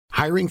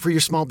Hiring for your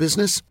small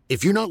business?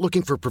 If you're not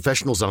looking for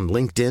professionals on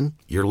LinkedIn,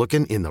 you're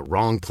looking in the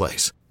wrong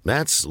place.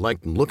 That's like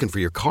looking for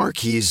your car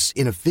keys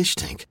in a fish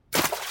tank.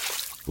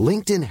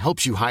 LinkedIn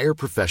helps you hire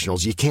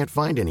professionals you can't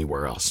find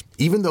anywhere else,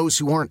 even those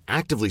who aren't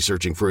actively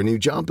searching for a new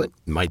job but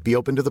might be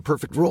open to the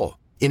perfect role.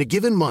 In a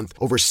given month,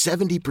 over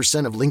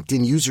 70% of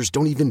LinkedIn users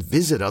don't even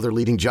visit other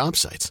leading job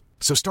sites.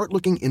 So start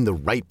looking in the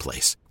right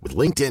place. With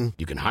LinkedIn,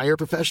 you can hire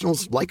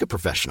professionals like a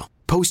professional.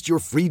 Post your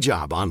free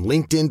job on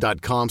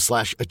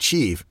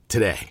linkedin.com/achieve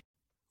today.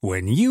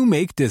 When you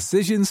make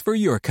decisions for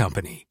your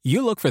company,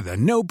 you look for the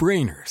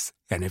no-brainers.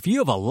 And if you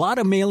have a lot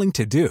of mailing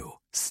to do,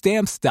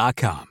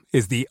 Stamps.com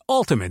is the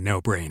ultimate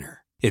no-brainer.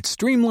 It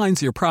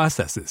streamlines your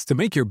processes to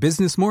make your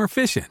business more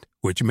efficient,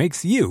 which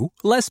makes you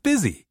less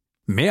busy.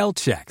 Mail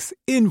checks,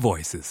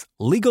 invoices,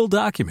 legal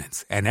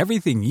documents, and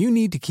everything you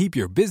need to keep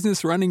your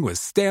business running with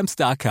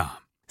Stamps.com.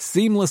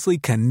 Seamlessly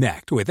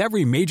connect with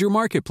every major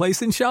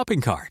marketplace and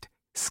shopping cart.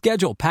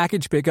 Schedule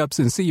package pickups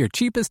and see your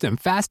cheapest and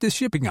fastest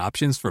shipping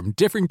options from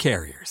different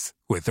carriers,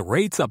 with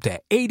rates up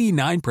to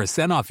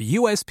 89% off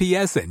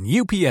USPS and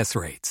UPS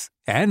rates.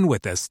 And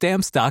with the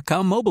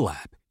Stamps.com mobile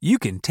app, you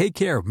can take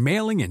care of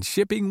mailing and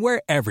shipping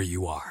wherever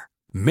you are.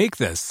 Make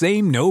the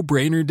same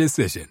no-brainer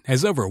decision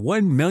as over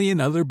 1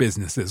 million other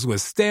businesses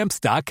with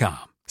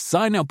Stamps.com.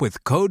 Sign up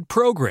with code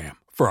PROGRAM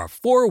for a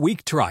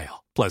 4-week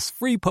trial, plus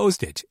free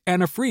postage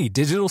and a free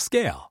digital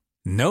scale.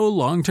 No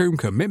long-term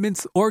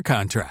commitments or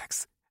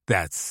contracts.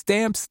 That's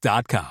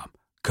Stamps.com.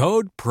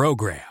 Code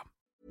PROGRAM.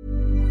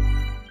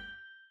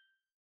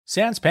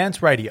 Sans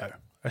Pants Radio,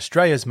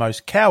 Australia's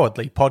most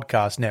cowardly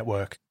podcast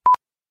network.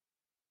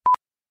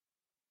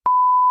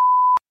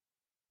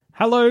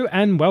 Hello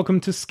and welcome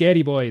to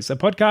Scaredy Boys, a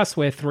podcast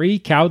where 3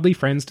 cowardly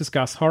friends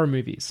discuss horror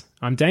movies.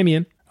 I'm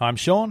Damien. I'm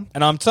Sean.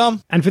 And I'm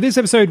Tom. And for this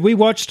episode, we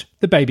watched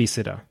The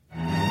Babysitter.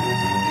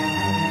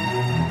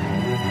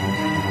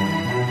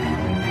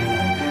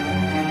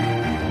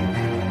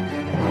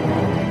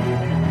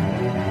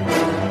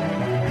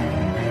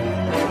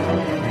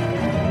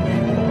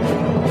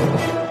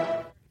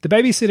 The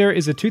Babysitter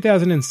is a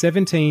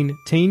 2017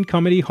 teen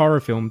comedy horror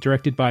film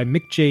directed by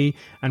Mick G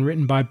and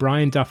written by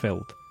Brian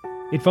Duffield.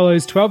 It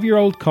follows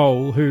 12-year-old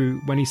Cole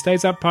who, when he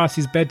stays up past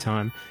his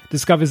bedtime,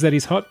 discovers that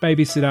his hot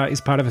babysitter is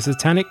part of a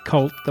satanic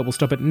cult that will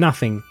stop at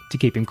nothing to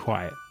keep him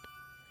quiet.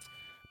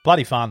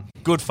 Bloody fun.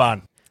 Good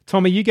fun.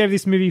 Tommy, you gave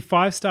this movie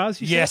 5 stars,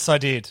 you said? Yes, I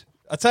did.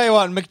 I tell you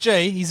what,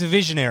 McGee, he's a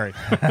visionary.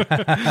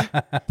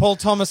 Paul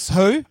Thomas,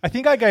 who? I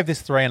think I gave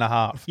this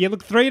 3.5. Yeah,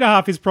 look,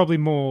 3.5 is probably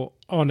more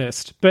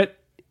honest, but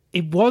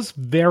it was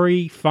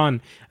very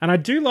fun. And I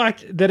do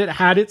like that it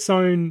had its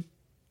own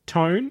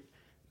tone.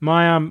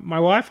 My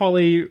wife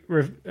Holly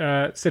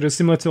said it was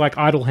similar to like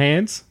Idle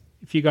Hands,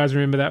 if you guys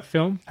remember that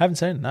film. Haven't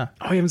seen it, no.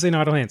 Oh, you haven't seen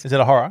Idle Hands? Is it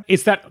a horror?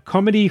 It's that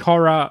comedy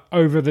horror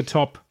over the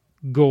top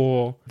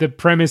gore. The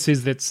premise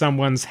is that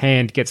someone's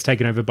hand gets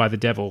taken over by the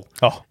devil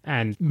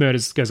and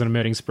goes on a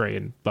murdering spree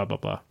and blah, blah,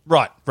 blah.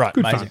 Right. Good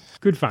Amazing. fun.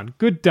 Good fun.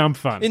 Good dumb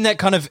fun. In that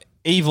kind of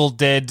Evil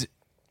Dead,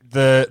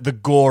 the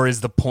gore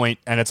is the point,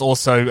 and it's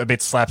also a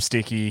bit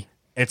slapsticky.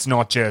 It's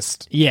not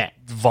just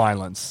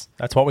violence.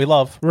 That's what we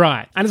love.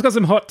 Right. And it's got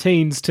some hot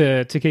teens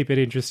to keep it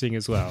interesting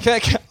as well.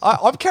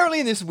 I'm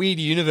currently in this weird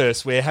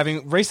universe where,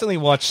 having recently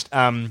watched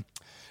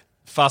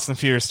Fast and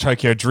Furious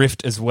Tokyo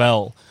Drift as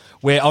well,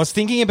 where I was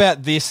thinking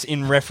about this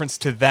in reference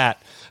to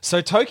that.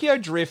 So Tokyo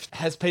Drift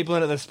has people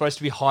in it that are supposed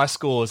to be high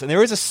schoolers, and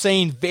there is a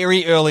scene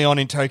very early on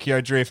in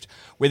Tokyo Drift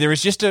where there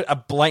is just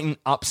a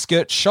blatant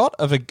upskirt shot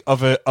of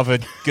a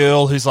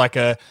girl who's like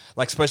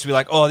supposed to be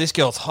like, oh, this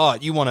girl's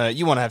hot. You wanna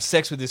have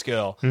sex with this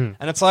girl, and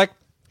it's like,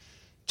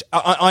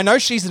 I know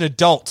she's an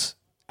adult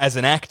as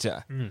an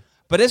actor.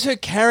 But as her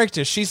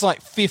character, she's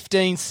like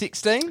 15,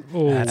 16.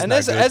 Ooh, and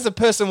as a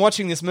person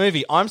watching this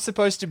movie, I'm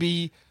supposed to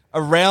be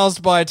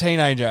aroused by a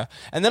teenager.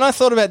 And then I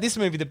thought about this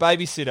movie, The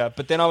Babysitter,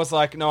 but then I was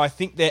like, no, I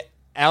think they're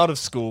out of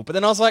school. But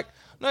then I was like,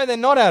 no, they're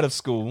not out of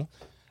school.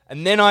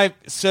 And then I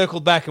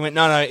circled back and went,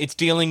 no, it's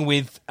dealing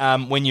with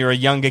when you're a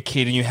younger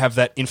kid and you have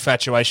that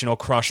infatuation or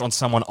crush on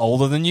someone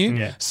older than you.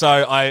 Yeah.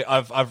 So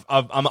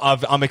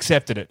I'm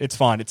accepted it. It's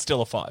fine. It's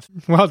still a 5.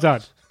 Well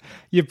done.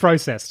 You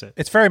processed it.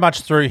 It's very much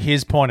through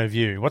his point of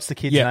view. What's the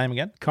kid's name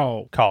again?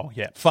 Cole,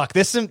 yeah. Fuck,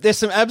 there's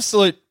some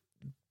absolute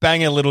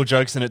banger little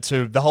jokes in it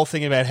too. The whole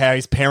thing about how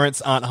his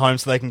parents aren't home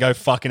so they can go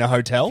fuck in a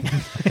hotel.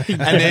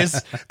 And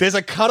there's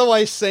a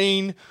cutaway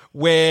scene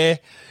where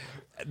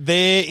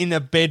they're in a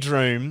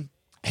bedroom.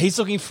 He's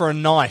looking for a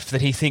knife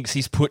that he thinks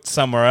he's put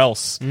somewhere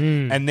else.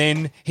 And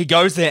then he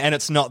goes there and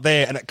it's not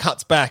there, and it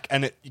cuts back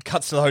and it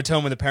cuts to the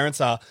hotel where the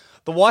parents are.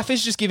 The wife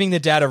is just giving the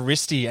dad a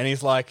wristy and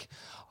he's like,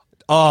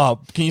 oh,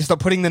 can you stop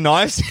putting the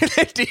knives in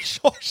the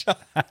dishwasher?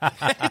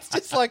 It's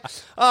just like,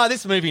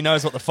 this movie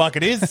knows what the fuck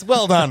it is.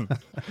 Well done.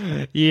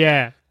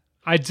 Yeah,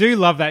 I do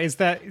love that. Is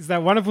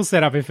that wonderful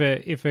setup?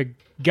 If a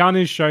gun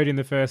is showed in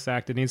the first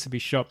act, it needs to be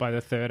shot by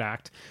the third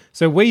act.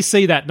 So we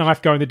see that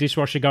knife go in the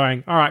dishwasher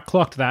going, all right,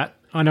 clocked that.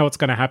 I know what's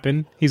going to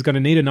happen. He's going to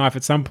need a knife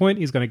at some point.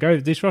 He's going to go to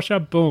the dishwasher.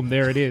 Boom,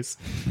 there it is.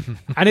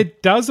 And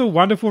it does a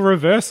wonderful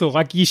reversal.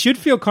 Like, you should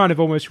feel kind of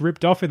almost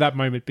ripped off in that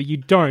moment, but you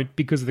don't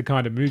because of the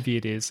kind of movie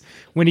it is.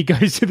 When he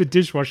goes to the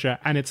dishwasher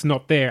and it's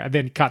not there, and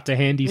then cut to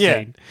handy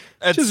scene.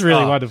 Which is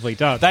really wonderfully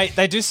done.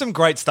 They do some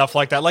great stuff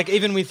like that. Like,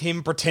 even with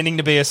him pretending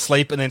to be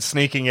asleep and then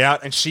sneaking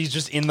out, and she's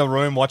just in the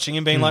room watching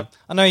him being like,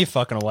 I know you're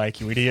fucking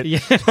awake, you idiot.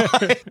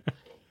 Yeah.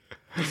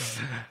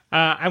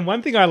 And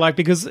one thing I like,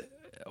 because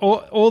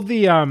all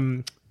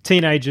the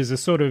teenagers are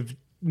sort of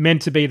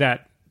meant to be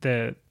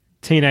the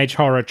teenage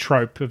horror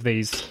trope of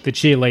the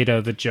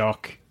cheerleader, the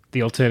jock,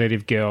 the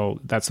alternative girl,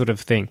 that sort of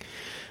thing.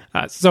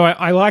 So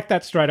I like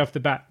that straight off the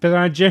bat. But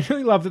I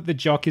generally love that the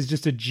jock is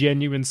just a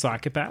genuine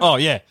psychopath. Oh,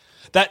 yeah.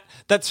 That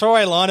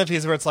throwaway line of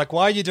his where it's like,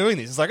 why are you doing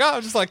this? It's like, oh,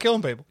 I'm just like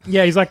killing people.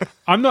 Yeah, he's like,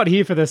 I'm not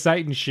here for the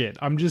Satan shit.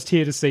 I'm just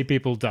here to see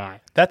people die.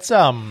 That's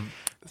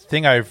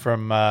Thingo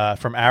from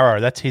Arrow.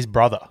 That's his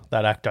brother,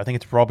 that actor. I think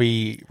it's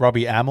Robbie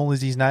Amell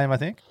is his name, I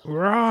think.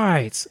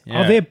 Right.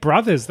 Yeah. Oh, they're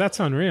brothers. That's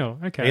unreal.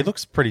 Okay. He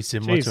looks pretty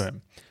similar to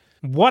him.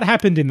 What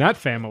happened in that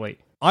family?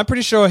 I'm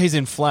pretty sure he's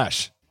in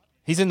Flash.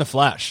 He's in The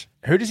Flash.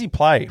 Who does he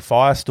play?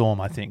 Firestorm,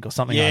 I think, or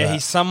something like that. Yeah,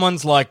 he's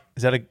someone's like...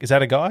 Is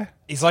that a guy?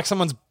 He's like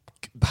someone's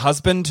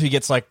husband who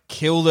gets like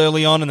killed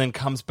early on and then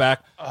comes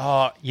back.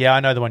 Oh, yeah,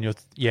 I know the one you're...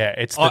 Yeah,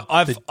 it's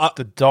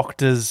the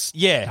doctor's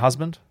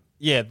husband.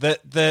 Yeah,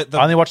 the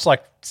I only watched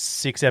like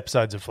 6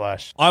 episodes of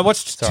Flash. I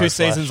watched 2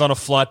 seasons Flash. on a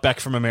flight back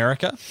from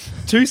America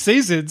 2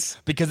 seasons?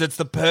 because it's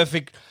the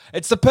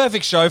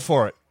perfect show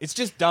for it. It's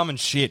just dumb and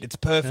shit. It's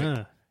perfect.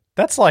 Yeah.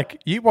 That's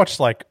like, you watched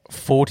like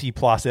 40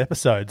 plus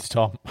episodes,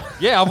 Tom.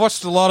 Yeah, I've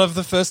watched a lot of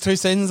the first 2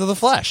 seasons of The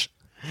Flash.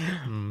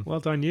 Well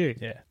done, you.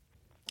 Yeah.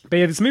 But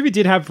yeah, this movie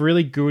did have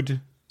really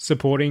good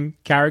supporting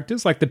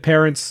characters. Like, the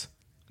parents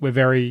were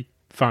very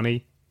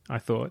funny, I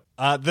thought.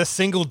 The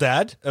single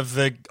dad of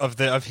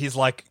his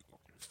like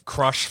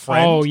crush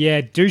friend. Oh,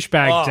 yeah,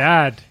 douchebag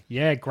dad.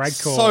 Yeah, great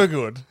call.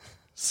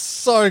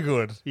 So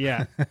good.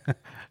 Yeah.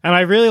 And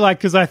I really like,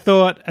 because I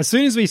thought, as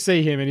soon as we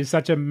see him and he's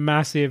such a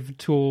massive,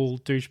 tall,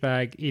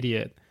 douchebag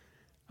idiot,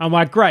 I'm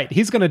like, great,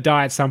 he's going to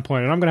die at some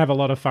point and I'm going to have a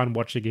lot of fun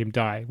watching him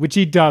die, which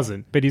he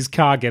doesn't, but his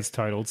car gets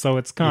totaled, so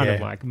it's kind of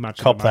like much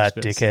Cop of a that,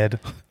 muchness. dickhead.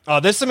 Oh,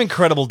 there's some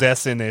incredible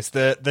deaths in this.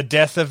 The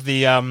death of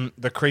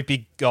the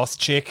creepy goth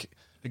chick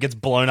who gets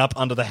blown up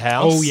under the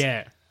house. Oh,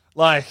 yeah.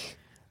 Like...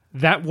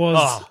 That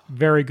was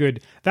very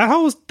good. That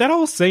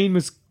whole scene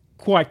was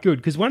quite good,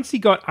 because once he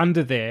got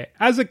under there,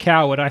 as a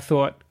coward, I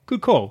thought,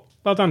 good call.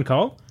 Well done,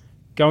 Cole.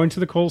 Go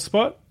into the call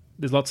spot.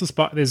 There's lots of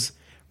spot. There's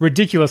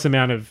ridiculous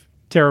amount of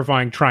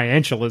terrifying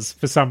tarantulas.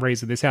 For some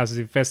reason, this house is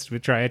infested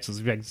with tarantulas.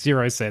 It makes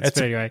zero sense.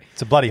 But anyway,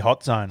 It's a bloody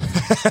hot zone.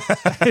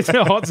 it's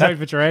a hot zone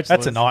for tarantulas.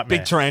 That's a nightmare.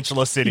 big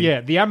tarantula city. Yeah,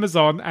 the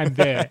Amazon and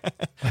there.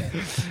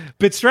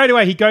 But straight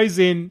away, he goes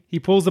in, he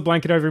pulls the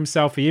blanket over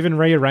himself, he even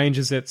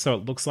rearranges it so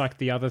it looks like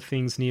the other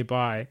things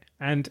nearby.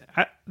 And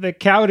the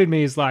coward in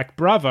me is like,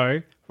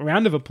 bravo,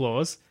 round of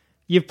applause,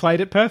 you've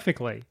played it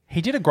perfectly.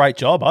 He did a great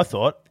job, I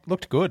thought.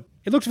 Looked good.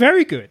 It looked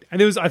very good.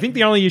 And I think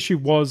the only issue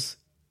was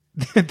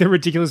the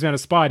ridiculous amount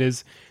of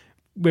spiders,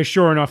 where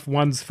sure enough,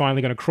 one's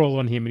finally going to crawl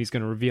on him and he's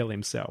going to reveal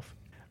himself.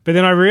 But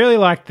then I really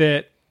liked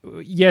that,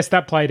 yes,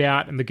 that played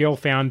out and the girl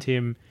found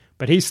him,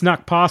 but he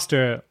snuck past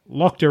her,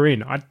 locked her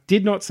in. I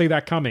did not see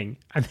that coming.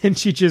 And then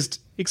she just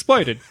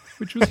exploded,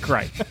 which was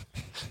great.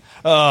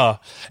 Oh,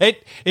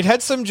 it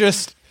had some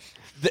just...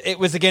 It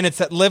was, again, it's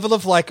that level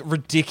of, like,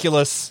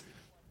 ridiculous...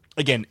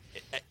 Again,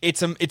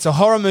 it's a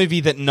horror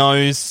movie that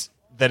knows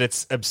that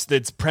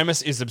its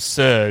premise is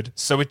absurd,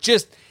 so it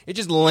just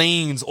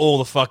leans all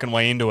the fucking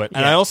way into it.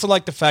 And I also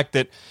like the fact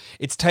that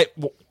it's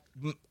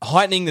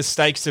heightening the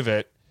stakes of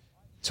it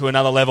to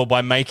another level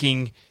by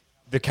making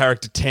the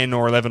character 10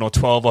 or 11 or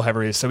 12 or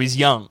however it is. So he's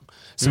young.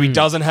 So he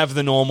doesn't have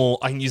the normal,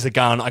 I can use a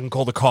gun, I can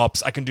call the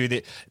cops, I can do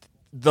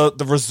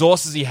the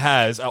resources he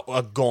has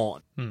are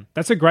gone.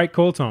 That's a great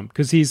call, Tom,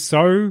 because he's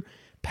so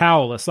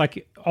powerless.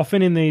 Like,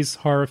 often in these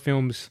horror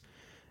films,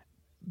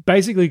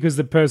 basically because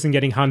the person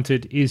getting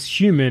hunted is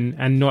human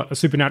and not a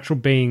supernatural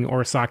being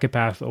or a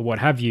psychopath or what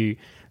have you,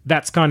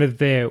 that's kind of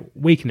their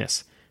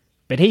weakness.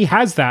 But he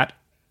has that,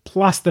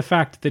 plus the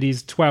fact that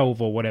he's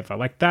 12 or whatever.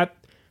 Like, that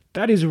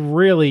is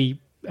really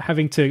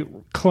having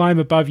to climb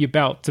above your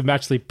belt to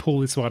actually pull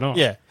this one off.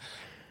 Yeah.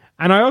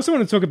 And I also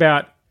want to talk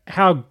about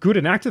how good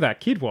an actor that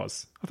kid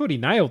was. I thought he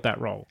nailed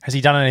that role. Has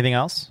he done anything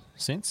else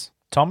since?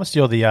 Thomas,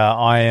 you're the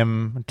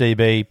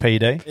IMDb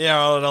PD. Yeah,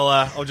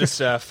 I'll just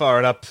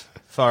fire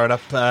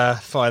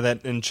that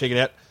and check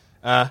it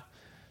out.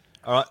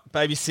 All right,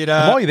 Babysitter.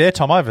 And while you're there,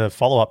 Tom, I have a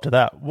follow-up to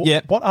that.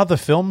 Yeah. What other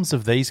films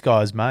have these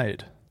guys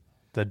made,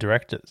 the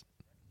directors?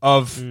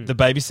 Of The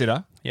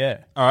Babysitter.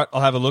 Yeah. All right,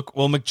 I'll have a look.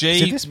 Well, McGee...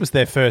 So this was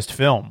their first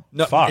film.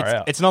 No, Far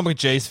out. It's not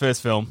McGee's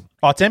first film.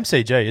 Oh, it's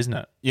MCG, isn't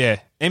it? Yeah,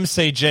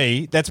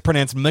 MCG, that's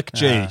pronounced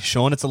McG,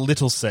 Sean. It's a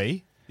little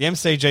C. The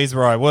MCG's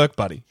where I work,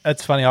 buddy.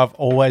 That's funny. I've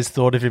always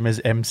thought of him as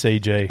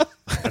MCG.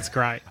 That's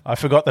great. I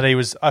forgot that he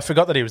was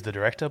the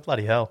director.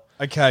 Bloody hell.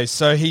 Okay,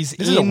 so This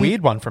is a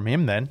weird one from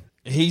him then.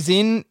 He's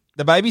in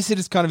The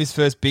Babysitter's kind of his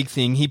first big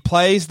thing. He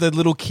plays the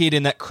little kid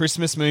in that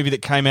Christmas movie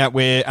that came out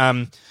where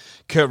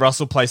Kurt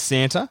Russell plays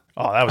Santa.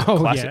 Oh, that was a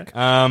classic.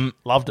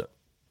 Loved it.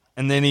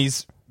 And then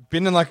he's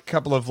been in like a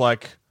couple of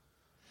like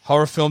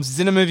horror films. He's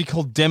in a movie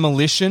called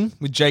Demolition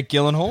with Jake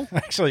Gyllenhaal.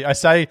 Actually, I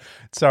say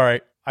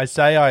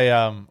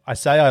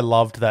I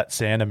loved that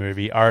Santa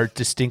movie. I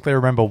distinctly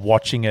remember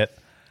watching it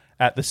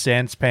at the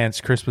Sans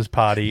Pants Christmas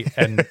party,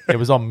 and it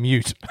was on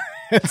mute.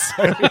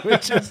 So we were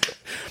just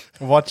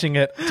watching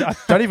it. I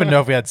don't even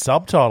know if we had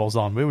subtitles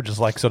on. We were just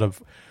like sort of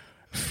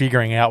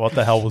figuring out what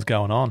the hell was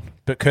going on.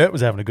 But Kurt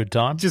was having a good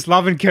time. Just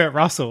loving Kurt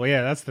Russell.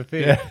 Yeah, that's the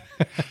thing.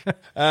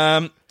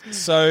 Yeah.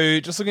 So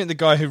just looking at the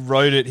guy who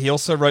wrote it, he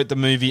also wrote the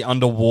movie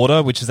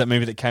Underwater, which is that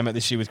movie that came out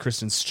this year with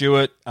Kristen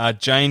Stewart.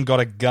 Jane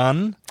Got a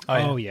Gun.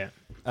 Oh, yeah.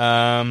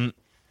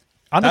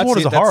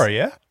 Underwater's a horror,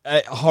 yeah?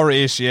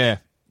 Horror-ish, yeah.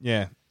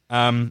 Yeah.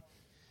 And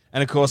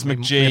of course,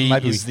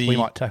 McGee is we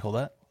might tackle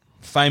that.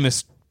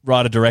 Famous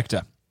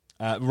writer-director.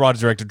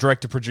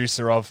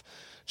 Director-producer of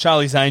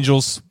Charlie's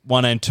Angels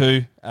 1 and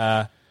 2,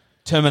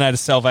 Terminator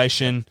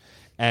Salvation,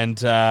 and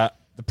the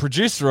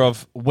producer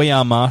of We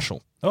Are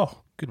Marshall. Oh,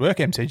 good work,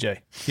 MCG.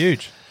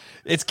 Huge.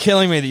 It's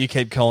killing me that you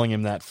keep calling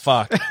him that.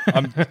 Fuck.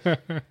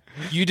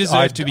 You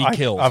deserve to be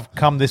killed. I've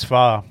come this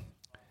far,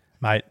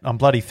 mate. I'm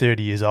bloody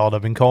 30 years old.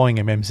 I've been calling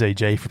him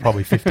MCG for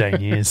probably 15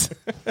 years.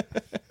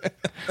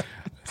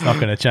 It's not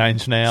going to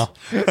change now.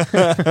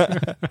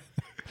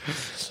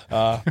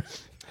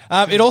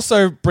 It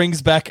also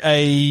brings back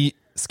a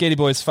Scaredy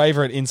Boys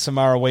favourite in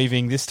Samara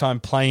Weaving, this time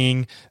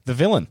playing the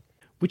villain.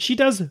 Which she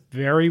does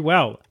very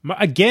well.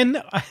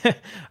 Again,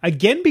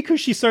 because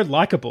she's so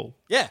likable.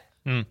 Yeah.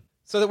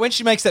 So that when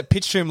she makes that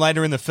pitch to him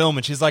later in the film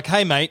and she's like,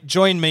 hey, mate,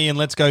 join me and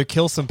let's go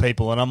kill some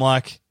people. And I'm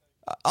like,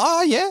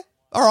 oh, yeah,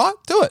 all right,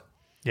 do it.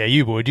 Yeah,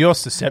 you would. You're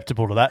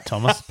susceptible to that,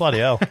 Thomas. Bloody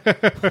hell.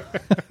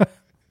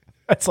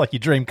 That's like your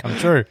dream come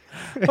true.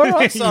 All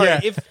right, sorry. Yeah.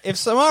 If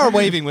Samara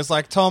Weaving was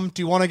like, Tom,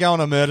 do you want to go on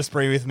a murder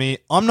spree with me?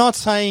 I'm not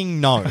saying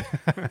no.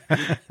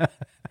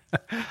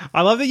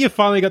 I love that you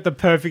finally got the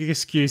perfect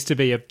excuse to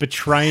be a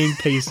betraying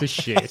piece of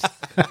shit.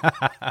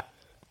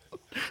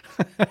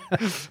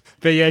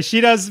 But yeah, she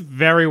does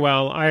very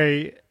well.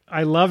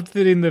 I loved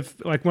that in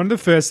one of the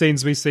first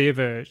scenes we see of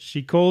her,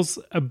 she calls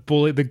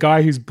the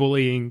guy who's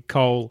bullying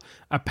Cole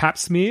a pap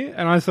smear,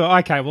 and I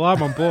thought, okay, well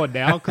I'm on board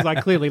now because I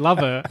clearly love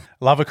her.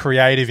 Love a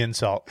creative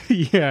insult.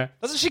 Yeah.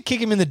 Doesn't she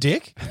kick him in the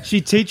dick?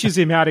 She teaches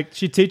him how to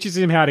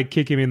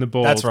kick him in the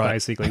balls. That's right.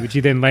 Basically, which he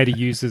then later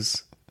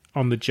uses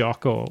on the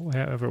jock or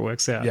however it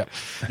works out.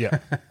 Yeah.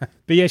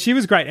 But yeah, she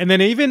was great. And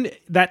then even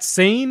that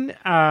scene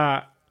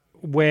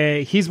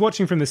where he's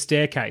watching from the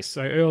staircase,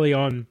 so early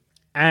on,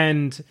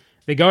 and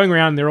they're going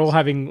around,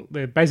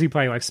 they're basically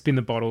playing like spin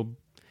the bottle.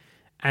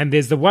 And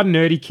there's the one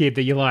nerdy kid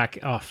that you're like,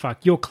 oh,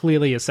 fuck, you're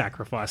clearly a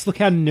sacrifice. Look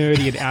how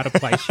nerdy and out of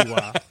place you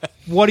are.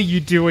 What are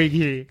you doing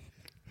here?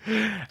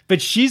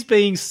 But she's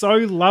being so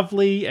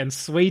lovely and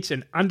sweet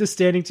and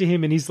understanding to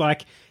him. And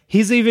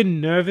he's even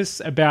nervous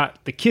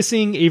about the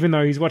kissing, even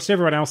though he's watched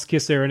everyone else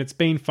kiss her and it's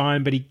been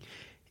fine. But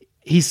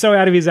he's so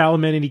out of his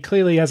element and he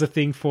clearly has a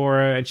thing for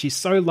her. And she's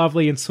so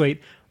lovely and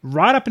sweet,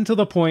 right up until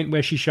the point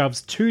where she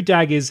shoves 2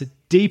 daggers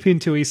deep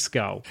into his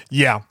skull.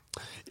 Yeah.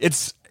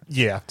 It's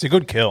a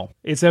good kill.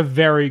 It's a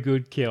very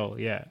good kill.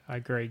 Yeah, I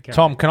agree. Karen.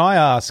 Tom, can I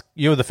ask,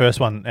 you were the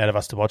first one out of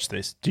us to watch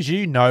this. Did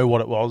you know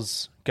what it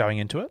was going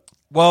into it?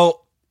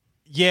 Well,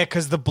 yeah,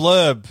 because the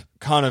blurb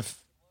kind of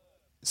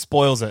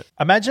spoils it.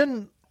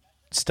 Imagine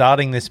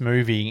starting this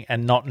movie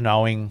and not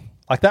knowing,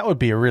 like that would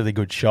be a really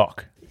good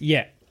shock.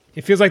 Yeah.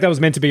 It feels like that was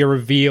meant to be a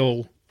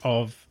reveal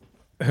of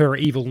her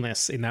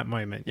evilness in that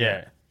moment.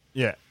 Yeah.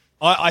 Yeah.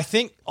 I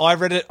think I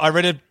read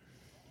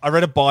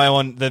a bio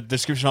on the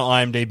description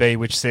on IMDb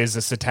which says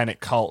a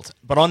satanic cult.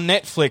 But on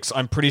Netflix,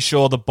 I'm pretty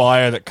sure the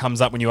bio that comes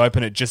up when you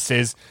open it just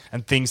says,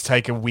 and things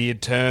take a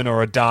weird turn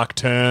or a dark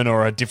turn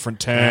or a different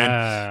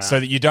turn so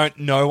that you don't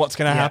know what's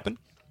going to happen.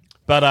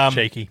 But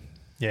cheeky.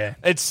 Yeah.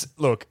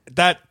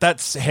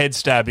 That head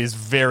stab is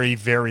very,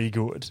 very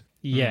good.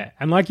 Yeah.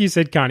 And like you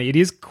said, Carney, it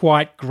is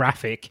quite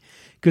graphic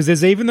because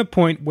there's even the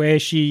point where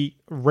she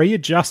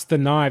readjusts the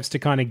knives to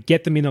kind of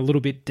get them in a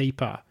little bit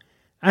deeper.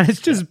 And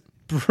it's just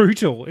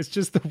brutal. It's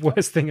just the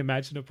worst thing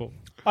imaginable.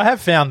 I have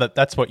found that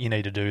that's what you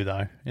need to do,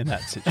 though, in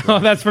that situation. Oh,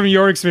 that's from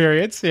your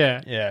experience?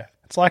 Yeah. Yeah.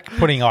 It's like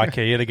putting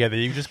IKEA together.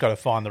 You've just got to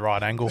find the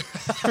right angle.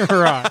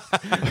 Right.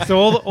 So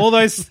all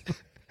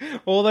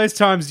those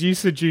times you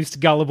seduced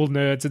gullible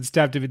nerds and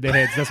stabbed them in their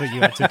heads, that's what you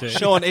had to do.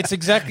 Sean, it's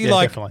exactly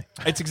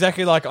it's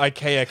exactly like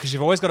IKEA because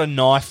you've always got a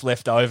knife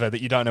left over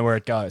that you don't know where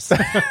it goes.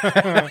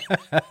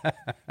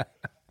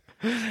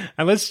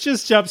 And let's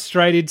just jump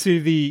straight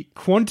into the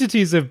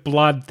quantities of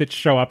blood that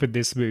show up in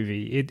this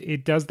movie.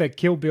 It does that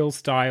Kill Bill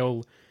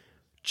style,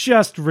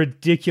 just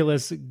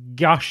ridiculous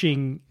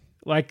gushing.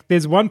 Like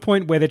there's one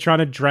point where they're trying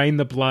to drain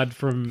the blood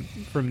from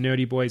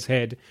Nerdy Boy's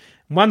head.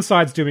 One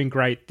side's doing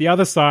great. The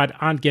other side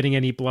aren't getting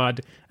any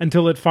blood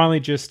until it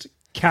finally just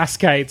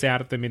cascades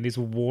out at them in this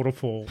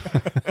waterfall.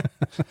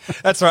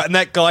 That's right. And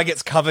that guy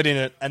gets covered in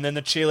it, and then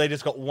the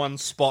cheerleader's got one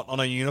spot on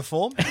a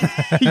uniform.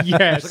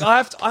 Yes.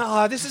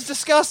 Like, this is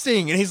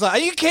disgusting. And he's like,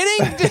 are you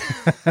kidding?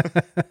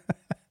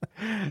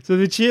 So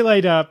the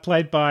cheerleader,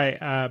 played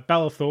by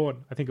Bella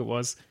Thorne, I think it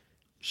was,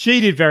 she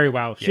did very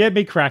well. She had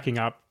me cracking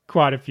up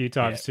quite a few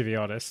times, to be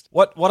honest.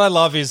 What I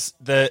love is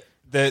the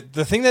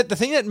thing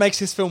that makes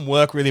this film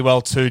work really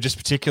well too, just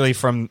particularly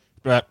from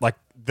like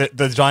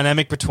the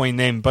dynamic between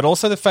them, but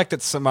also the fact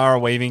that Samara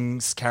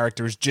Weaving's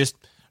character is just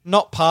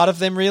not part of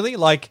them really.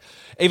 Like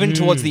even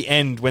towards the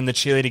end when the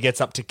cheerleader gets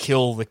up to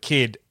kill the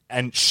kid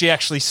and she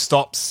actually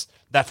stops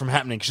that from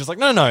happening. She's like,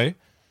 no,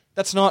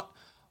 that's not.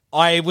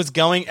 I was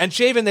going, and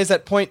she even, there's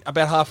that point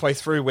about halfway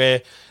through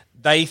where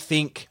they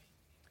think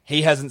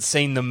he hasn't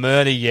seen the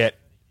murder yet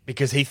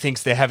because he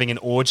thinks they're having an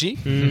orgy.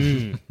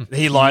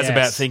 He lies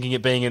about thinking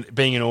it being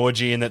an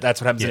orgy and that's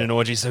what happens in an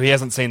orgy, so he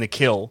hasn't seen the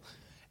kill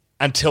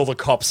until the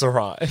cops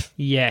arrive.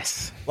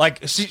 Yes.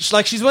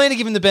 She's willing to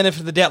give him the benefit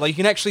of the doubt. Like you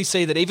can actually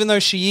see that even though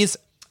she is,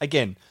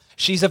 again,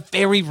 she's a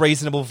very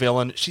reasonable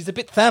villain, she's a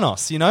bit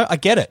Thanos, you know? I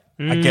get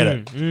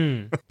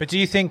it. But do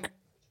you think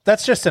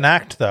that's just an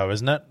act, though,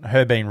 isn't it?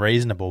 Her being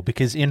reasonable,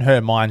 because in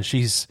her mind,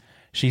 she's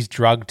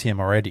drugged him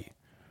already.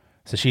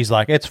 So she's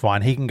like, it's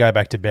fine. He can go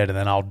back to bed, and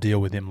then I'll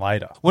deal with him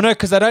later. Well, no,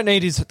 because they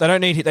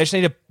just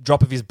need a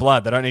drop of his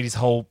blood. They don't need his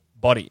whole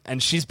body.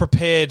 And she's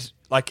prepared,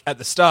 like at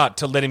the start,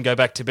 to let him go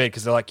back to bed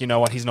because they're like, you know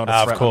what, he's not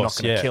a threat. I'm not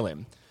going to kill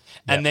him.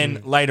 And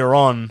then later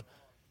on,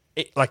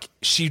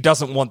 she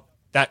doesn't want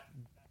that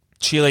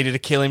cheerleader to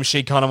kill him.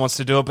 She kind of wants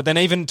to do it, but then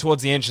even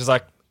towards the end, she's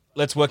like,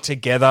 let's work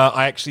together.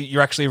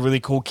 You're actually a really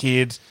cool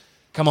kid.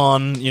 Come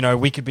on,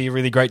 we could be a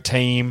really great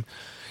team.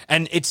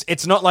 And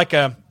it's not like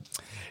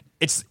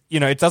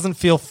it doesn't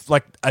feel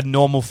like a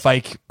normal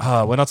fake,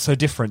 we're not so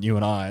different, you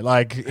and I.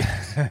 Like,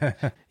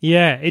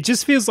 yeah, it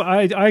just feels,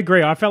 I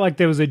agree. I felt like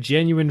there was a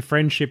genuine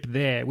friendship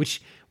there,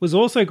 which was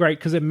also great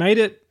because it made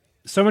it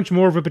so much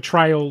more of a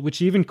betrayal, which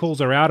he even calls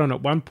her out on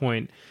at one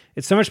point.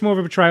 It's so much more of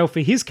a betrayal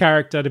for his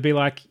character to be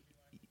like,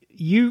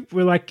 you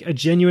were like a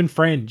genuine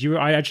friend.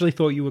 I actually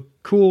thought you were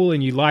cool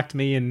and you liked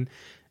me, and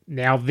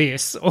now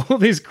all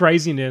this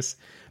craziness.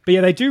 But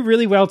yeah, they do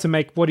really well to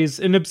make what is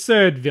an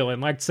absurd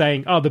villain, like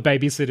saying, oh, the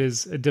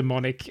babysitter's a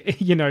demonic,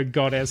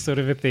 goddess sort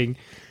of a thing.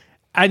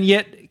 And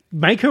yet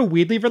make her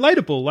weirdly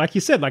relatable. Like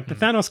you said, like the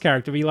Thanos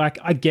character, be like,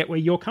 I get where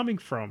you're coming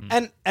from.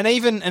 And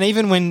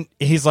even when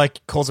he's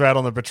like, calls her out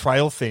on the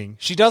betrayal thing,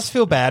 she does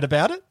feel bad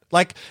about it.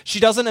 Like, she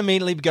doesn't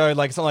immediately go,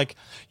 like, it's not like,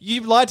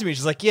 you lied to me.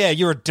 She's like, yeah,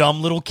 you're a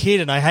dumb little kid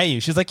and I hate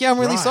you. She's like, yeah, I'm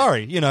really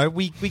sorry.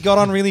 We got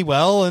on really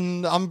well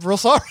and I'm real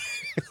sorry.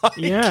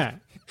 Yeah,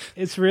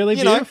 it's really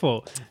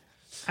beautiful.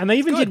 And they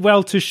even did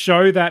well to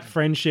show that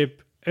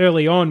friendship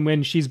early on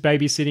when she's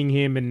babysitting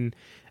him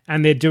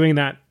and they're doing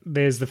that.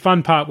 There's the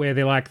fun part where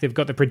they've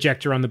got the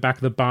projector on the back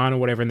of the barn or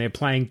whatever, and they're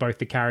playing both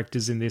the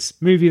characters in this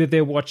movie that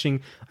they're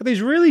watching.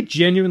 These really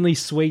genuinely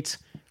sweet,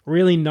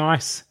 really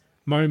nice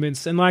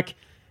moments. And like,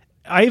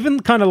 I even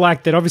kind of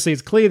like that obviously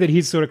it's clear that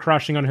he's sort of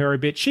crushing on her a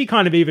bit. She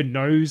kind of even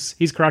knows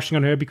he's crushing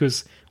on her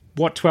because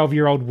what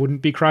 12-year-old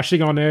wouldn't be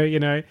crushing on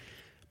her,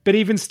 But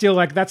even still,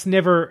 like, that's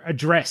never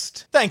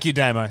addressed. Thank you,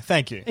 Damo.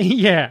 Thank you.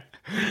 Yeah.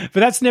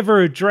 But that's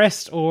never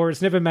addressed or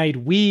it's never made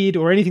weird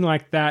or anything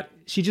like that.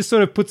 She just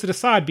sort of puts it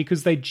aside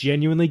because they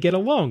genuinely get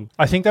along.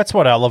 I think that's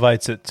what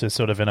elevates it to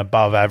sort of an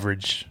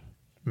above-average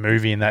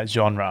movie in that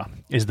genre,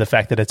 is the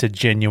fact that it's a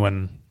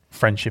genuine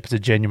friendship, it's a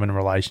genuine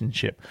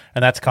relationship.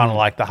 And that's kind of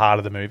like the heart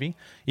of the movie.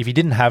 If you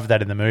didn't have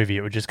that in the movie,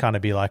 it would just kind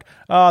of be like,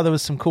 oh, there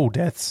was some cool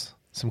deaths,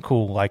 some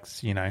cool, like,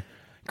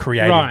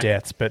 creative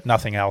deaths, but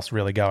nothing else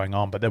really going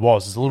on. But there's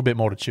a little bit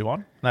more to chew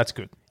on. That's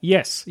good.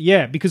 Yes,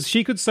 yeah, because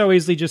she could so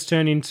easily just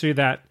turn into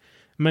that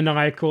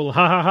maniacal,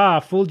 ha,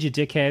 fooled you,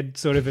 dickhead,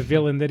 sort of a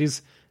villain that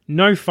is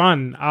no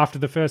fun after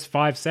the first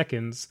 5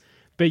 seconds.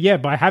 But yeah,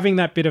 by having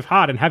that bit of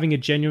heart and having a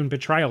genuine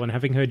betrayal and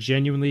having her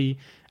genuinely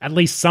at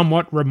least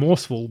somewhat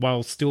remorseful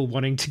while still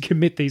wanting to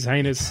commit these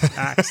heinous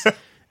acts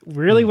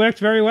really worked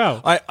very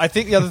well. I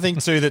think the other thing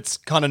too that's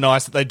kind of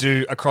nice that they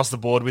do across the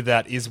board with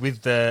that is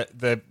with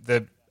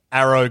the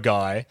Arrow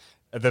guy,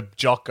 the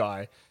jock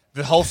guy,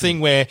 the whole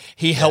thing where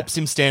he helps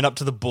him stand up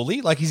to the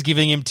bully, like he's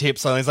giving him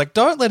tips and he's like,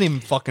 don't let him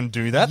fucking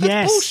do that.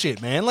 That's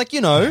bullshit, man. Like,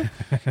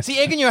 is he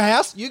egging your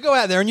house? You go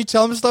out there and you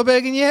tell him to stop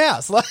egging your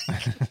house. Like,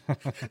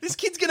 this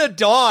kid's going to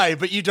die,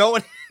 but you don't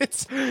want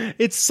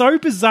It's so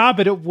bizarre,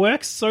 but it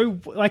works so,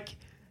 like,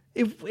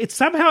 it's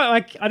somehow,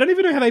 like, I don't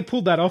even know how they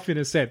pulled that off in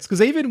a sense,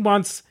 because even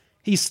once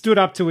he stood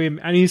up to him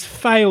and he's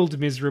failed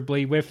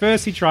miserably, where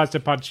first he tries to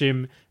punch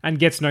him and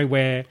gets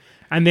nowhere,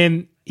 and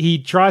then he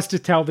tries to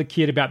tell the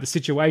kid about the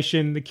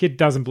situation. The kid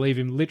doesn't believe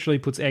him, literally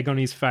puts egg on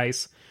his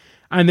face.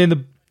 And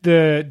then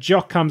the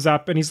jock comes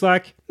up and he's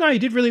like, no, you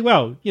did really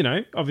well.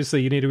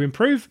 Obviously you need to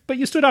improve, but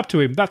you stood up to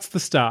him. That's the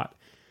start.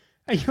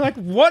 And you're like,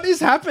 what is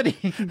happening?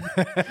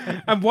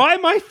 And why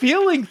am I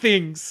feeling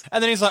things?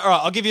 And then he's like, all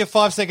right, I'll give you a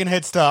 5-second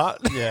head start.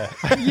 Yeah.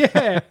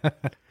 Yeah.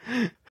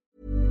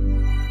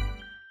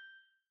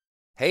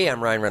 Hey,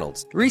 I'm Ryan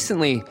Reynolds.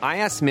 Recently, I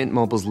asked Mint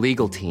Mobile's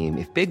legal team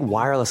if big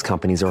wireless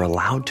companies are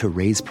allowed to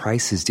raise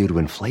prices due to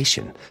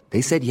inflation. They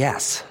said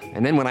yes.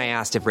 And then when I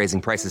asked if raising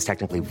prices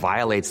technically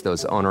violates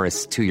those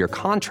onerous 2-year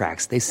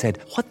contracts, they said,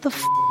 "What the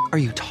f*** are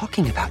you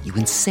talking about, you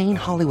insane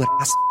Hollywood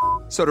ass?"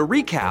 So to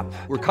recap,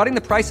 we're cutting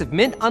the price of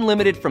Mint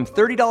Unlimited from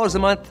 $30 a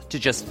month to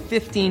just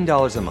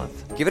 $15 a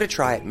month. Give it a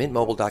try at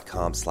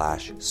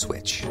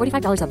mintmobile.com/switch.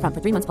 $45 up front for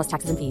 3 months plus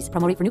taxes and fees.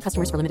 Promo rate for new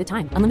customers for limited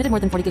time. Unlimited more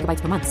than 40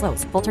 gigabytes per month.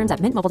 Slows full terms at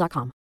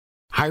mintmobile.com.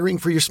 Hiring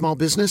for your small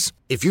business?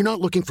 If you're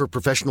not looking for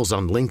professionals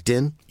on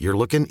LinkedIn, you're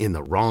looking in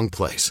the wrong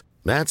place.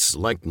 That's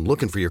like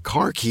looking for your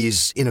car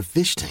keys in a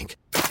fish tank.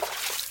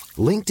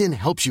 LinkedIn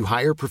helps you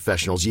hire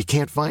professionals you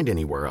can't find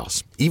anywhere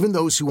else, even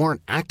those who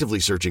aren't actively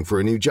searching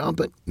for a new job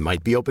but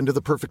might be open to the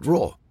perfect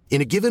role.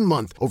 In a given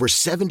month, over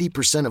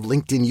 70% of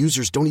LinkedIn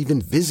users don't even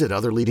visit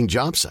other leading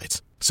job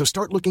sites. So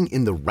start looking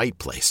in the right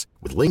place.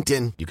 With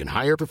LinkedIn, you can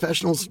hire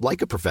professionals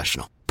like a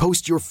professional.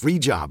 Post your free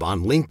job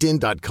on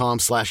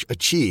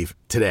linkedin.com/achieve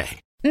today.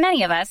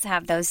 Many of us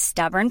have those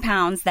stubborn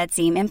pounds that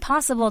seem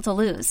impossible to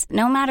lose,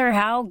 no matter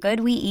how good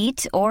we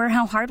eat or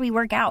how hard we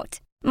work out.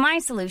 My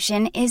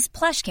solution is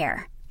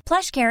PlushCare.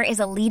 PlushCare is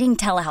a leading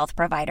telehealth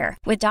provider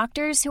with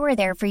doctors who are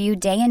there for you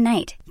day and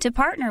night to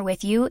partner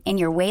with you in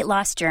your weight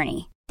loss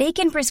journey. They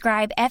can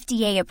prescribe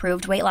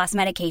FDA-approved weight loss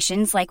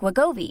medications like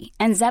Wegovy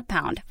and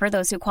Zepbound for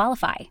those who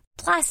qualify.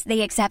 Plus,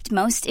 they accept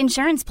most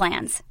insurance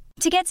plans.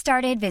 To get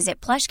started, visit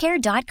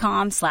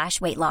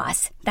plushcare.com/weight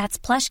loss. That's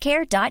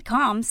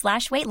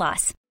plushcare.com/weight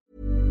loss.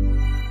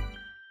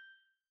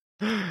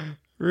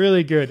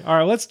 Really good. All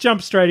right, let's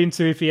jump straight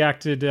into if he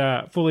acted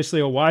foolishly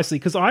or wisely,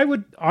 because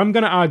I'm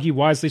going to argue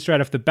wisely straight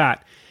off the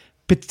bat,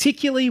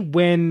 particularly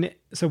when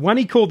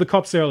he called the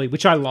cops early,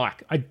 which I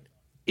like.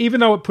 Even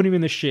though it put him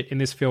in the shit in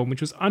this film,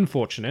 which was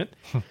unfortunate,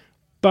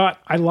 but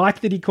I like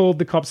that he called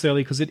the cops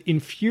early because it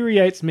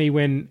infuriates me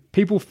when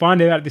people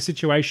find out about the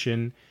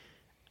situation,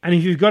 and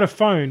if you've got a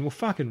phone, well,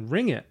 fucking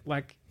ring it.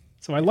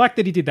 So I like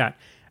that he did that.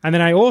 And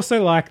then I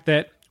also like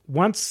that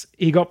once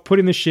he got put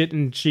in the shit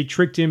and she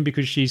tricked him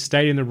because she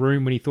stayed in the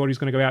room when he thought he was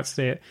going to go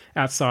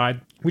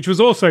outside, which was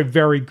also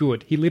very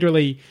good.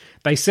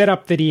 They set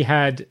up that he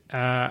had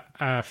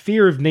a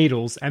fear of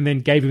needles and then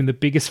gave him the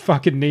biggest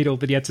fucking needle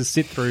that he had to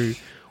sit through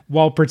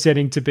while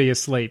pretending to be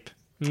asleep.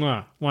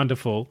 Mwah,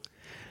 wonderful.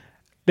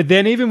 But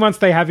then even once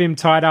they have him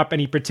tied up and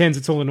he pretends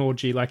it's all an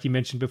orgy, like you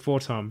mentioned before,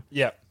 Tom.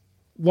 Yeah.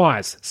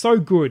 Wise. So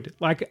good.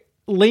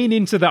 Lean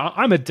into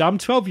I'm a dumb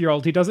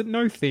 12-year-old who doesn't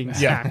know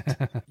things. Yeah.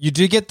 You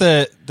do get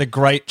the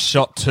great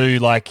shot too,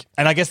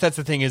 and I guess that's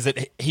the thing is that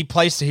he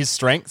plays to his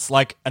strengths.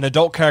 An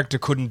adult character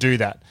couldn't do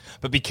that.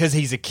 But because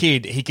he's a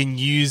kid, he can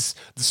use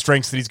the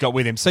strengths that he's got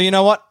with him. So you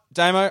know what,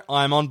 Damo,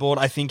 I'm on board.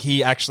 I think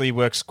he actually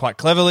works quite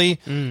cleverly.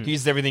 He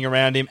uses everything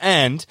around him.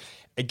 And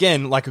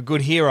again, like a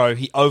good hero,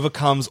 he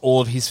overcomes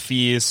all of his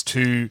fears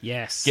to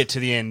get to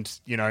the end.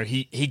 You know,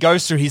 he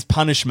goes through his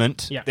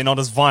punishment. Yeah. They're not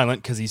as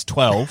violent because he's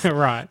 12.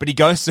 Right. But he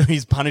goes through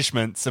his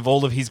punishments of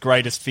all of his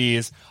greatest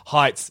fears: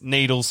 heights,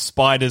 needles,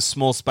 spiders,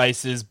 small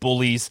spaces,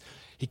 bullies.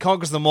 He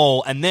conquers them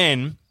all and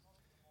then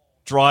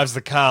drives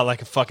the car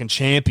like a fucking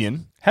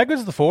champion. How good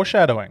is the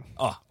foreshadowing?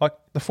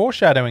 The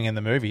foreshadowing in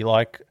the movie,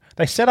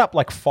 they set up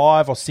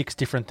 5 or 6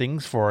 different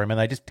things for him and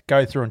they just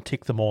go through and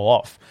tick them all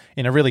off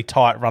in a really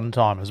tight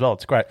runtime as well.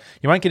 It's great.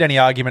 You won't get any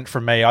argument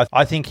from me.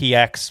 I think he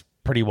acts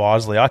pretty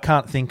wisely. I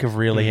can't think of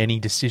really any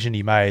decision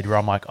he made where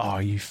I'm like, oh,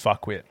 you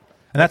fuckwit.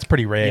 And that's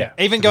pretty rare. Yeah.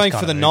 Even going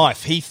for the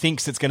knife, he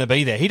thinks it's going to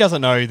be there. He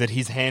doesn't know that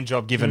his hand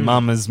job given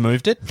mum has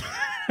moved it.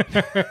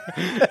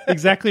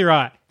 Exactly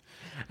right.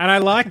 And I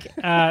like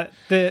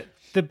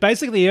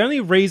basically the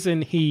only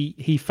reason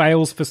he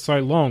fails for so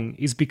long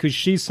is because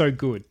she's so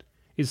good.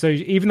 So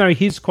even though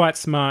he's quite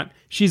smart,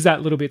 she's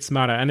that little bit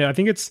smarter. And I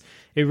think it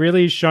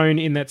really is shown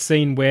in that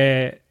scene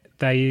where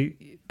they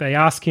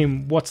ask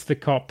him what's the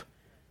cop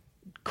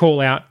call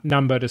out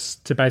number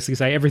to basically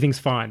say everything's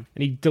fine,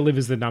 and he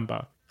delivers the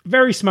number.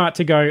 Very smart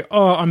to go,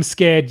 oh, I'm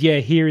scared. Yeah,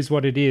 here is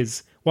what it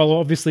is, while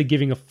obviously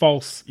giving a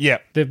false. Yeah.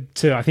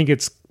 I think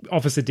it's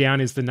Officer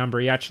Down is the number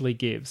he actually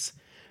gives,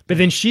 but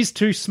then she's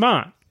too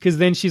smart because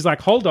then she's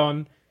like, hold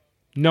on,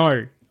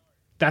 no.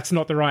 That's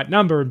not the right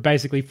number, and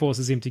basically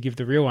forces him to give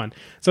the real one.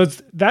 So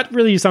that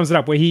really sums it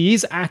up, where he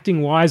is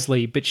acting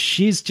wisely, but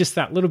she's just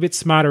that little bit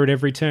smarter at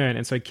every turn,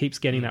 and so keeps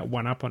getting that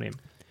one up on him.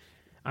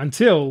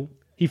 Until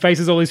he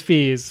faces all his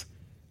fears,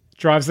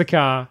 drives the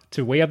car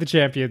to We Are the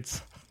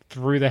Champions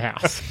through the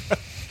house.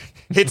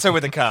 Hits her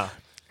with a car.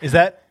 Is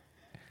that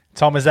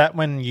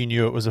when you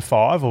knew it was a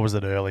 5 or was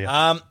it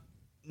earlier?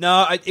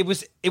 No, it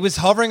was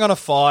hovering on a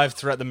 5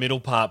 throughout the middle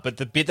part, but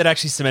the bit that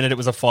actually cemented it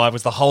was a 5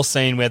 was the whole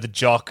scene where the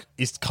jock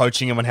is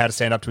coaching him on how to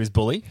stand up to his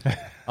bully. I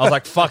was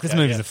like, fuck, this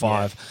movie's a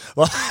 5.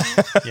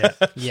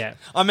 Yeah.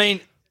 I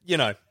mean, you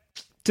know.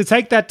 To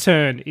take that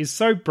turn is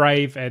so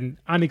brave and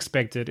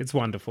unexpected. It's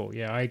wonderful.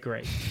 Yeah, I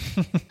agree.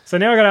 So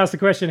now I got to ask the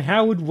question,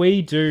 how would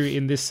we do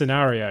in this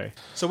scenario?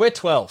 So we're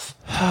 12.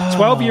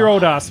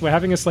 12-year-old us, we're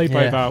having a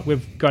sleepover. Yeah.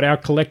 We've got our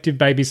collective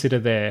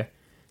babysitter there,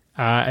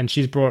 and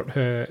she's brought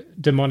her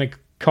demonic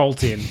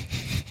cult in.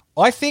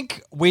 I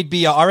think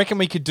I reckon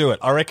we could do it.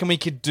 I reckon we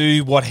could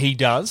do what he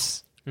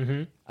does.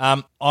 Mm-hmm.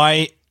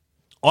 I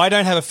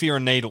don't have a fear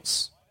of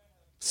needles,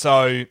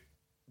 so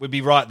we'd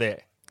be right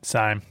there.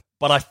 Same.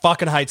 But I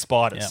fucking hate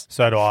spiders. Yeah,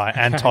 so do I.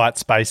 And tight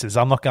spaces.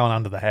 I'm not going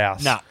under the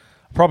house. Nah.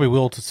 Probably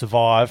will to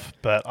survive,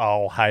 but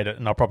I'll hate it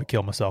and I'll probably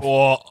kill myself.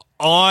 Or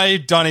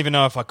I don't even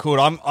know if I could.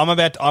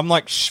 I'm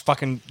like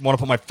fucking want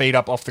to put my feet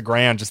up off the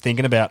ground just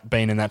thinking about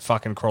being in that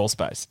fucking crawl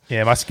space.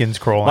 Yeah, my skin's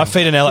crawling. My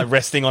feet are now like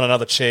resting on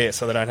another chair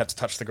so they don't have to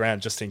touch the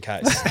ground just in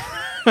case.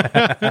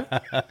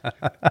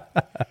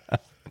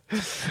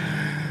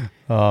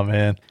 Oh,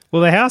 man.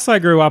 Well, the house I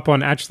grew up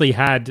on actually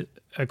had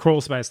a crawl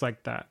space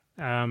like that.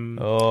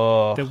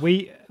 I've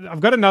weirdly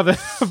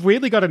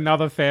got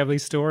another family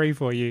story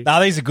for you. Nah,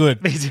 these are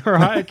good. These are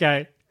right,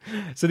 okay.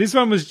 So this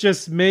one was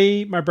just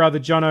me, my brother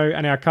Jono,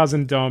 and our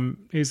cousin Dom,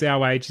 who's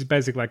our age. He's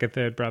basically like a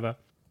third brother.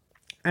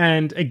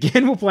 And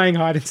again, we're playing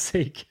hide and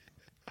seek,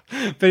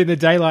 but in the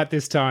daylight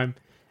this time.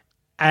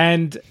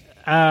 And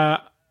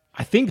I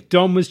think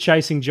Dom was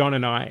chasing John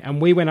and I,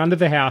 and we went under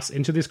the house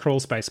into this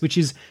crawl space, which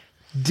is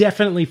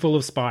definitely full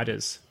of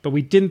spiders. But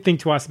we didn't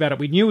think twice about it.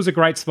 We knew it was a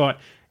great spot.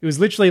 It was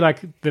literally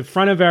like the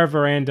front of our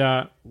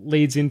veranda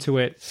leads into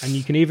it. And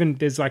you can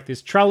there's like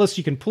this trellis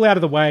you can pull out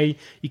of the way.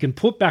 You can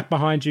put back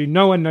behind you.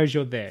 No one knows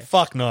you're there.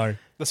 Fuck no.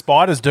 The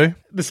spiders do.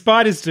 The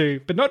spiders do,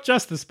 but not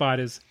just the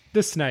spiders,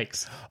 the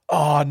snakes.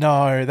 Oh,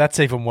 no.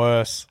 That's even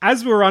worse.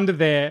 As we're under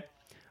there,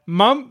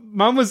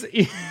 Mum was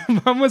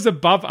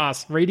above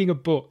us reading a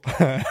book.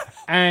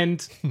 And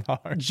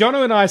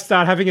Jono and I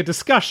start having a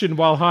discussion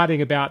while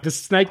hiding about the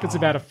snake that's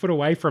about a foot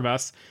away from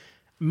us.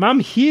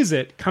 Mum hears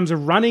it, comes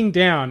running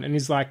down, and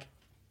is like,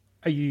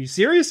 "Are you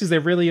serious? Is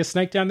there really a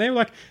snake down there?" We're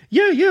like,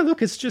 yeah,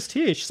 look, it's just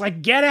here. She's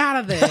like, "Get out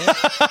of there."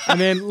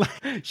 And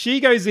then she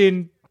goes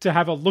in to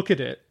have a look at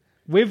it.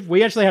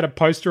 We actually had a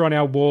poster on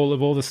our wall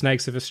of all the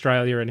snakes of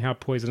Australia and how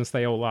poisonous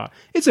they all are.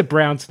 It's a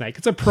brown snake.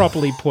 It's a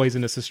properly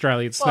poisonous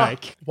Australian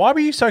snake. Why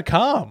were you so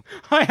calm?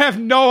 I have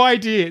no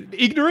idea.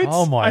 Ignorance,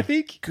 Oh, my I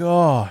think.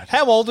 God.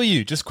 How old are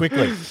you? Just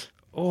quickly.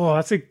 Oh,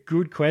 that's a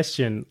good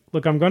question.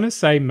 Look, I'm going to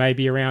say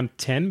maybe around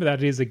 10, but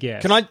that is a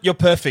guess. You're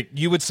perfect.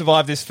 You would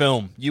survive this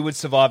film.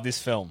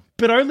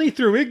 But only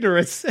through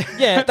ignorance.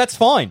 Yeah, that's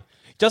fine.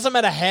 Doesn't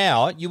matter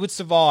how, you would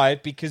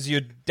survive because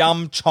your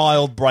dumb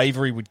child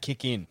bravery would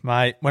kick in.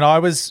 Mate, when I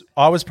was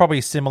probably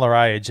a similar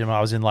age and I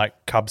was in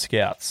like Cub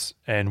Scouts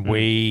and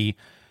we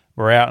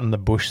were out in the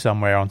bush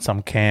somewhere on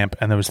some camp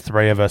and there was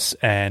 3 of us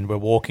and we're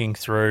walking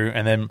through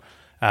and then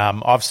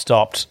I've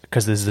stopped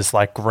because there's this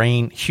like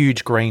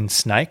huge green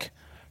snake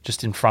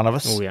just in front of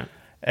us. Oh, yeah.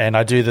 And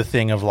I do the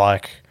thing of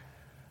like,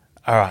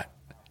 all right,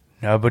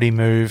 nobody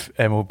move,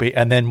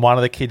 and then one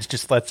of the kids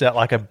just lets out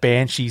like a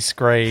banshee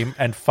scream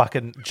and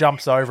fucking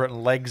jumps over it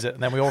and legs it,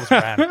 and then we all just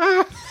ran.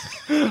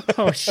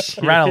 Oh,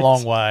 shit. Ran a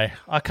long way.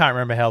 I can't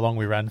remember how long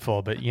we ran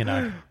for, but you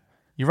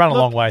run a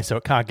long way, so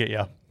it can't get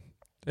you.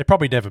 It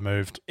probably never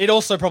moved. It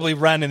also probably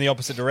ran in the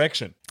opposite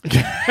direction.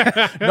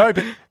 No,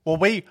 but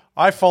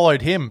I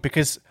followed him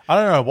because I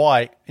don't know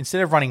why.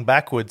 Instead of running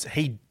backwards,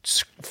 he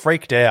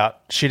freaked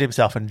out, shit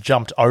himself, and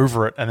jumped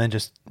over it, and then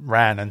just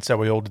ran. And so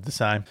we all did the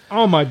same.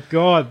 Oh my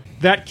God,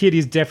 that kid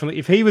is definitely.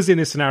 If he was in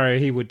this scenario,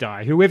 he would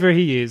die. Whoever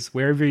he is,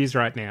 wherever he is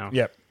right now,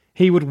 Yep.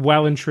 he would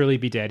well and truly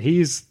be dead. He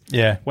is.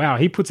 Yeah. Wow,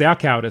 he puts our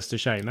cowardice to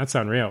shame. That's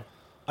unreal.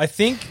 I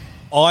think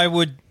I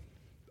would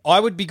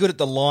be good at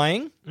the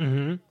lying.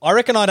 Mm-hmm. I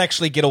reckon I'd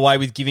actually get away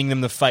with giving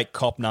them the fake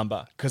cop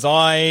number because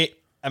I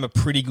am a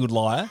pretty good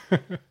liar.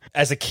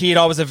 As a kid,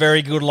 I was a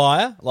very good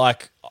liar.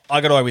 Like,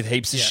 I got away with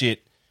heaps of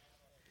shit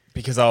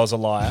because I was a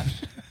liar.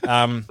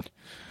 The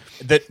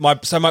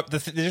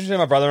difference between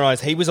my brother and I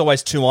is he was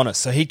always too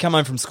honest. So he'd come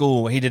home from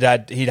school, he'd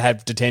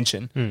have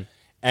detention.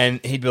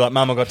 And he'd be like,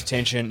 "Mum, I got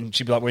detention." And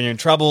she'd be like, "When you're in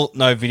trouble,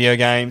 no video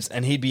games."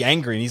 And he'd be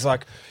angry. And he's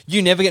like,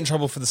 "You never get in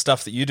trouble for the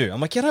stuff that you do."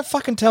 I'm like, "Yeah, don't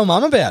fucking tell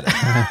Mum about it."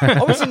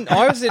 I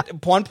was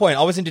at one point,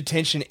 I was in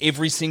detention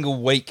every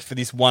single week for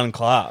this one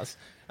class.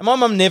 And my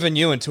mum never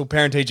knew until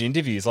parent-teacher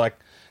interviews, like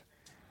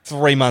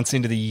 3 months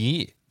into the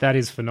year. That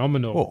is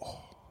phenomenal. Oh,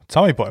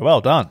 Tommy boy,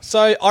 well done.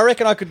 So I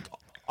reckon I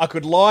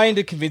could lie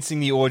into convincing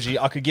the orgy.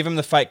 I could give him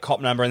the fake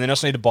cop number, and then I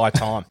just need to buy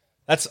time.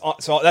 That's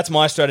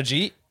my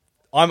strategy.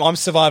 I'm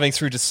surviving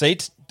through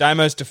deceit.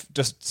 Damo's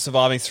just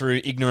surviving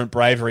through ignorant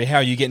bravery. How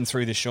are you getting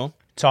through this, Sean?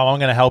 Tom, I'm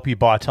going to help you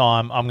buy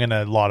time. I'm going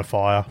to light a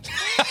fire.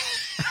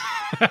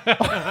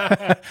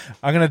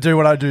 I'm going to do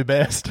what I do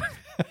best.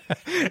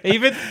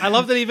 I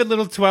love that even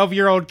little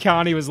 12-year-old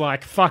Carney was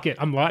like, "Fuck it,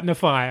 I'm lighting a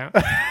fire."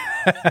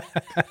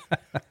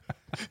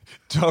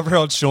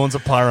 12-year-old Sean's a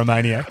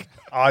pyromaniac.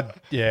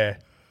 Yeah.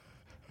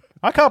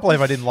 I can't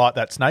believe I didn't light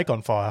that snake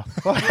on fire.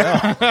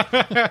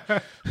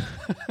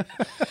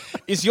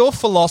 Is your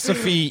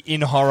philosophy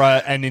in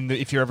horror and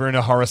if you're ever in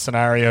a horror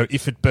scenario,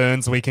 if it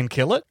burns, we can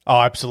kill it? Oh,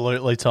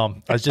 absolutely,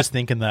 Tom. I was just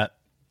thinking that.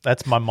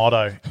 That's my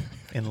motto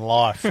in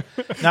life.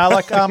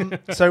 No,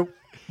 so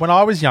when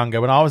I was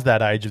younger, when I was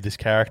that age of this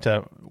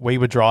character, we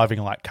were driving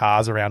like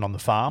cars around on the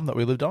farm that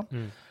we lived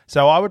on.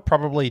 So I would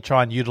probably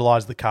try and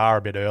utilize the car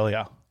a bit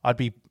earlier. I'd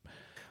be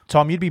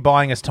Tom, you'd be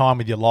buying us time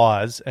with your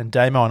lies, and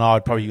Damo and I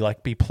would probably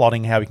like be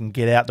plotting how we can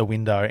get out the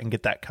window and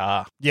get that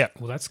car. Yeah.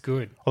 Well, that's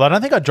good. Although I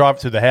don't think I'd drive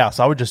through the house.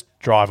 I would just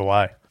drive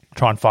away,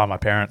 try and find my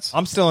parents,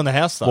 I'm still in the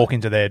house, though. walk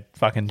into their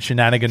fucking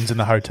shenanigans in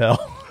the hotel.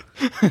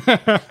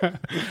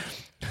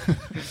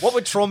 What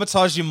would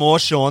traumatise you more,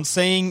 Sean?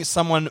 Seeing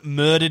someone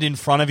murdered in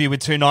front of you with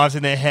 2 knives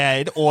in their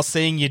head, or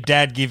seeing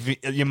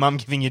your mum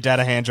giving your dad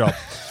a hand job?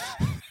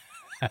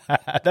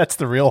 That's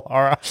the real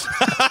horror.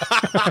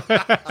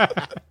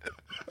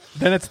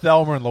 Then it's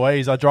Thelma and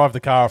Louise. I drive the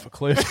car off a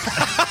cliff.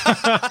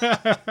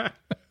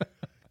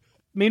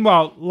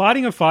 Meanwhile,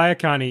 lighting a fire,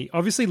 Carney,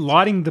 obviously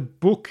lighting the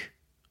book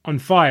on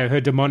fire,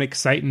 her demonic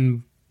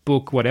Satan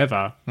book,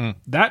 whatever,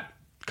 that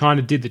kind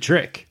of did the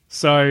trick.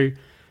 So,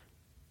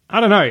 I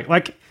don't know.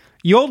 Like,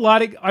 you're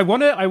lighting... I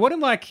want to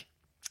like,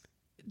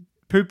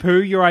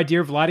 poo-poo your idea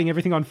of lighting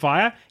everything on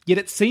fire, yet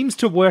it seems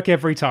to work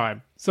every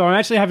time. So I'm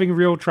actually having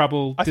real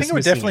trouble I think it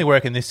would definitely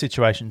work in this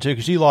situation too,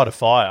 because you light a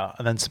fire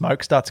and then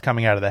smoke starts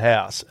coming out of the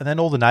house, and then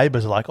all the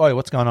neighbours are like, "Oh,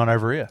 what's going on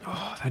over here?"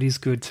 Oh, that is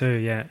good too,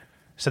 yeah.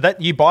 So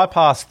that you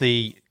bypass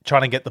the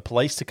trying to get the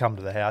police to come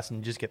to the house and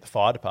you just get the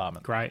fire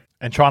department. Great.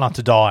 And try not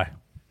to die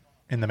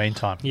in the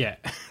meantime. Yeah.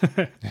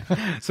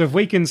 So if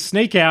we can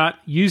sneak out,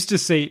 use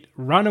deceit,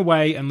 run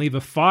away, and leave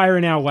a fire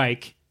in our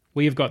wake,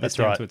 we have got this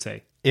down to a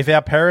T. If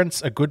our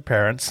parents are good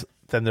parents,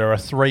 then there are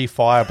 3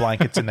 fire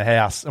blankets in the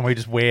house and we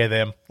just wear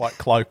them like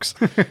cloaks.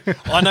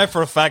 I know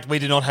for a fact we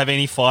did not have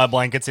any fire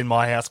blankets in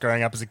my house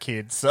growing up as a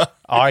kid. So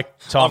Tom,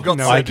 I've got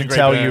I can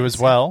tell you burns.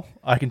 as well.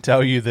 I can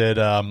tell you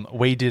that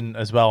we didn't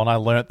as well, and I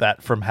learnt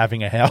that from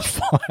having a house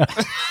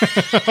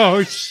fire.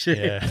 Oh,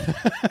 shit.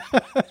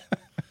 Yeah.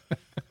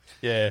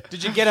 Yeah.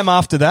 Did you get them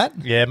after that?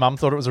 Yeah, Mum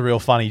thought it was a real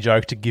funny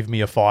joke to give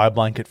me a fire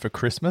blanket for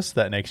Christmas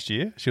that next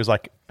year. She was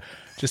like,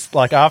 just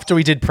like after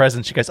we did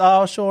presents, she goes,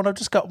 "Oh, Sean, I've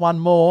just got one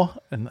more,"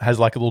 and has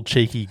like a little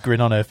cheeky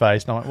grin on her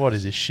face. And I'm like, "What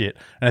is this shit?"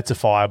 And it's a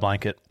fire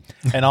blanket.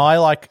 And I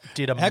like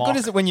did a How mock. good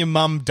is it when your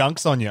mum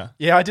dunks on you?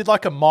 Yeah, I did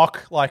like a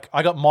mock, like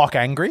I got mock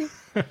angry.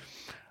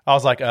 I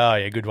was like, "Oh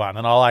yeah, good one."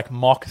 And I like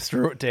mock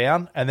threw it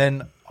down. And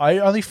then I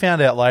only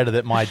found out later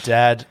that my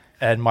dad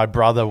and my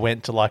brother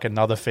went to like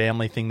another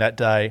family thing that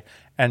day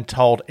and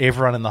told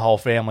everyone in the whole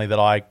family that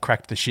I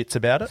cracked the shits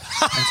about it.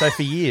 And so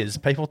for years,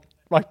 people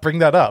like bring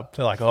that up.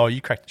 They're like, "Oh,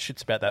 you cracked the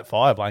shits about that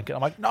fire blanket."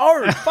 I'm like,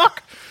 "No,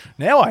 fuck.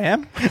 Now I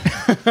am."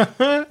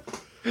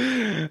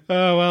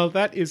 Oh, well,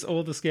 that is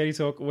all the Scaredy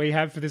Talk we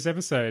have for this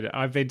episode.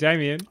 I've been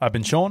Damien. I've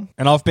been Sean.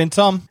 And I've been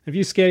Tom. If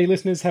you Scaredy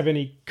listeners have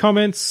any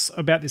comments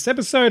about this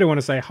episode or want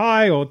to say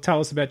hi or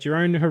tell us about your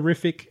own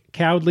horrific,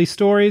 cowardly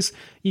stories,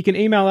 you can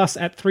email us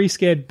at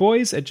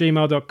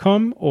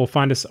 3scaredboys@gmail.com or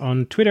find us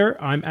on Twitter.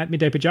 I'm at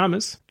Midday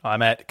Pajamas.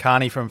 I'm at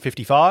Carney from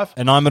 55.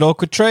 And I'm at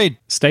Awkward Trade.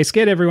 Stay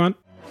scared, everyone.